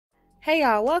Hey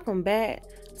y'all, welcome back.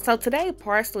 So today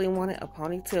Parsley wanted a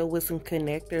ponytail with some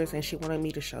connectors and she wanted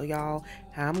me to show y'all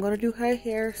how I'm going to do her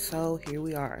hair, so here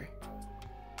we are.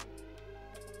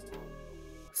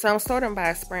 So I'm starting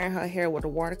by spraying her hair with a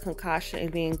water concoction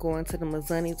and then going to the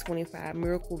Mazani 25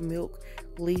 Miracle Milk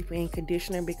leave-in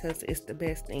conditioner because it's the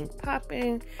best thing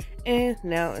popping. And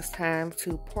now it's time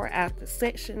to pour out the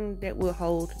section that will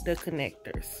hold the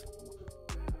connectors.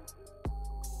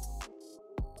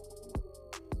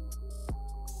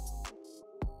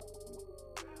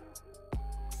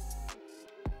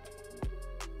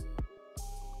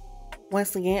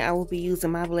 Once again, I will be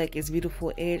using my Black is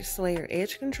Beautiful Edge Slayer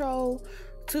Edge Control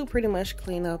to pretty much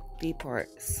clean up the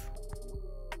parts.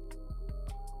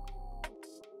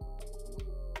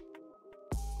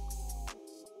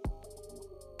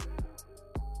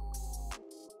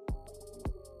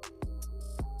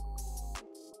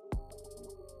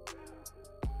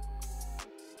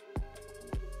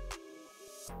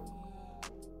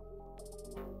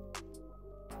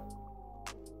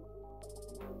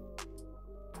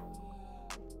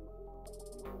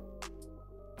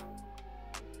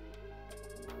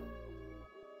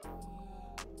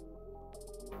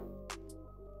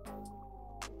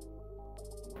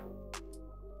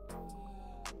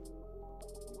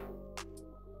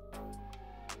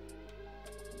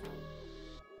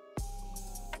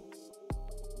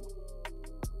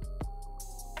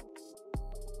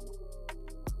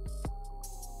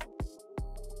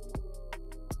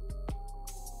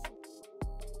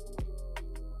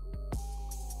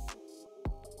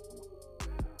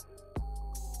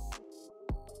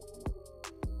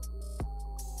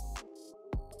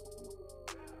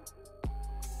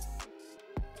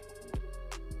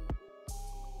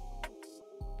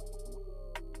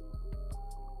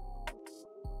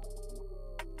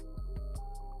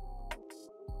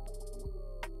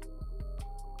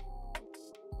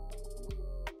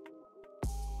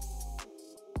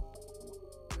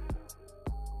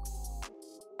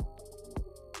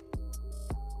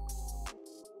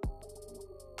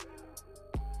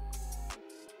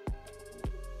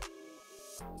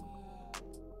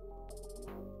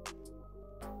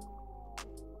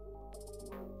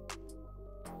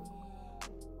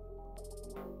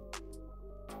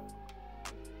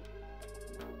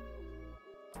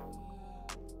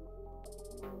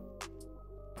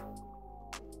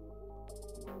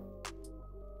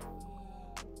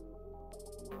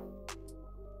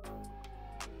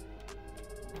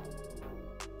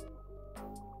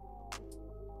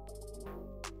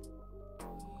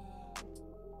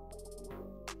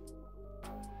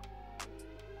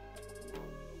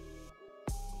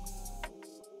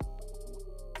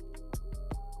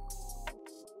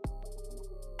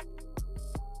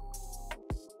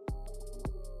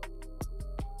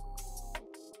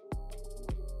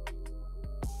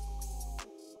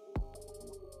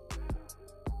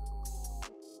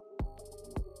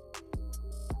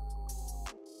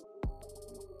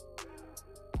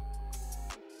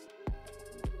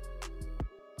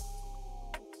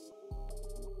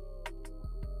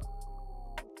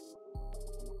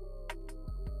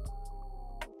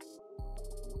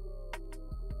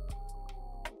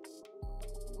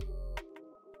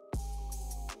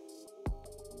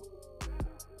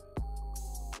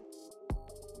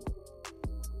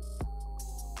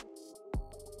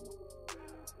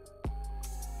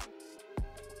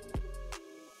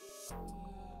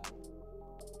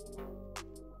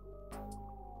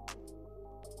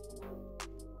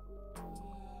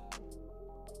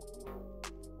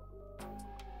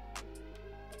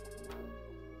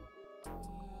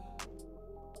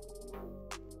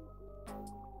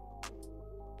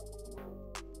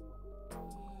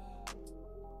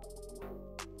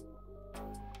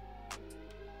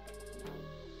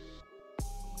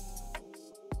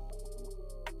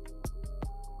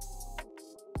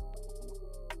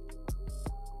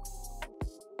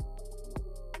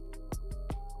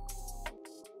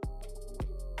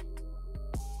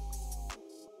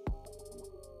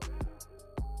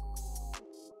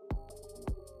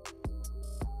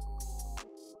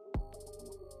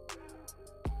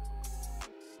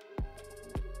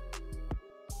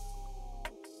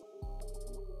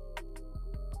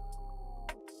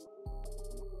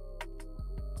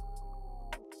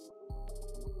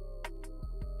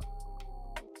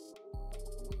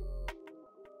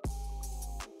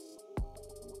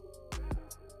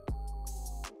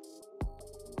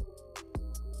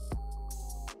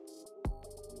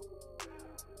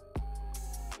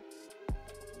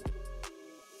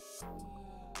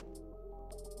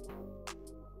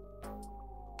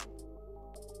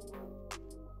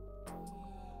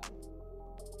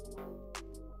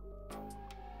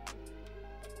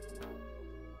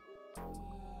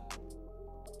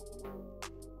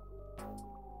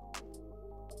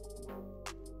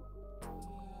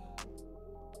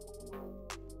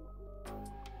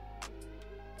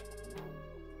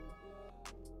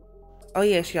 Oh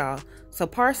yes, y'all. So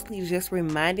Parsley just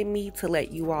reminded me to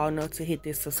let you all know to hit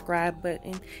this subscribe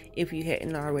button if you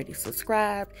hadn't already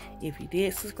subscribed. If you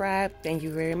did subscribe, thank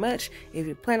you very much. If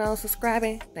you plan on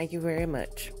subscribing, thank you very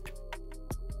much.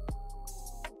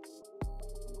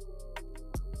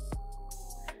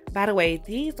 By the way,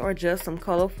 these are just some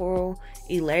colorful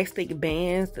elastic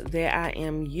bands that I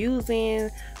am using.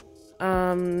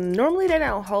 Normally they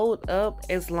don't hold up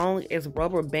as long as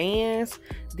rubber bands.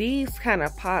 These kind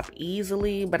of pop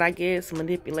easily, but I guess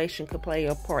manipulation could play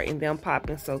a part in them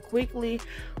popping so quickly.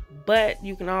 But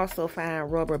you can also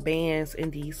find rubber bands in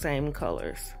these same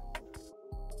colors.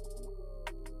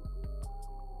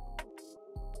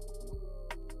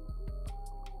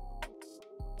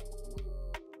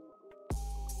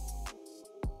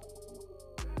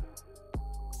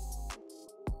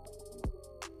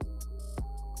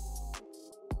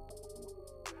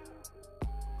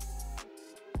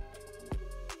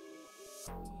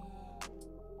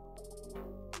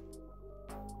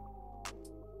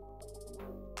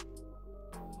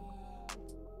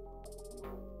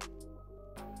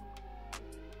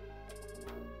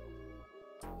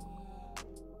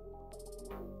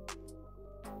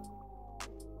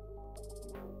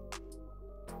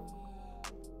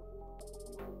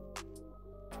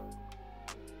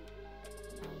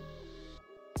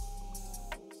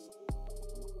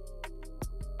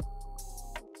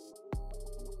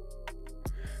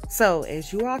 So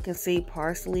as you all can see,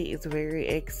 Parsley is very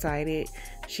excited.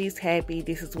 She's happy.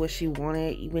 This is what she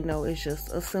wanted, even though it's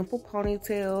just a simple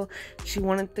ponytail. She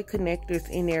wanted the connectors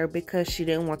in there because she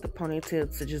didn't want the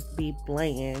ponytail to just be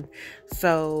bland.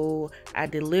 So I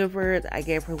delivered. I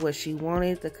gave her what she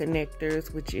wanted, the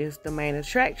connectors, which is the main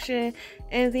attraction,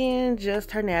 and then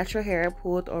just her natural hair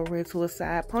pulled over into a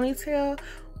side ponytail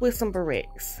with some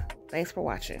barrettes. Thanks for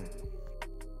watching.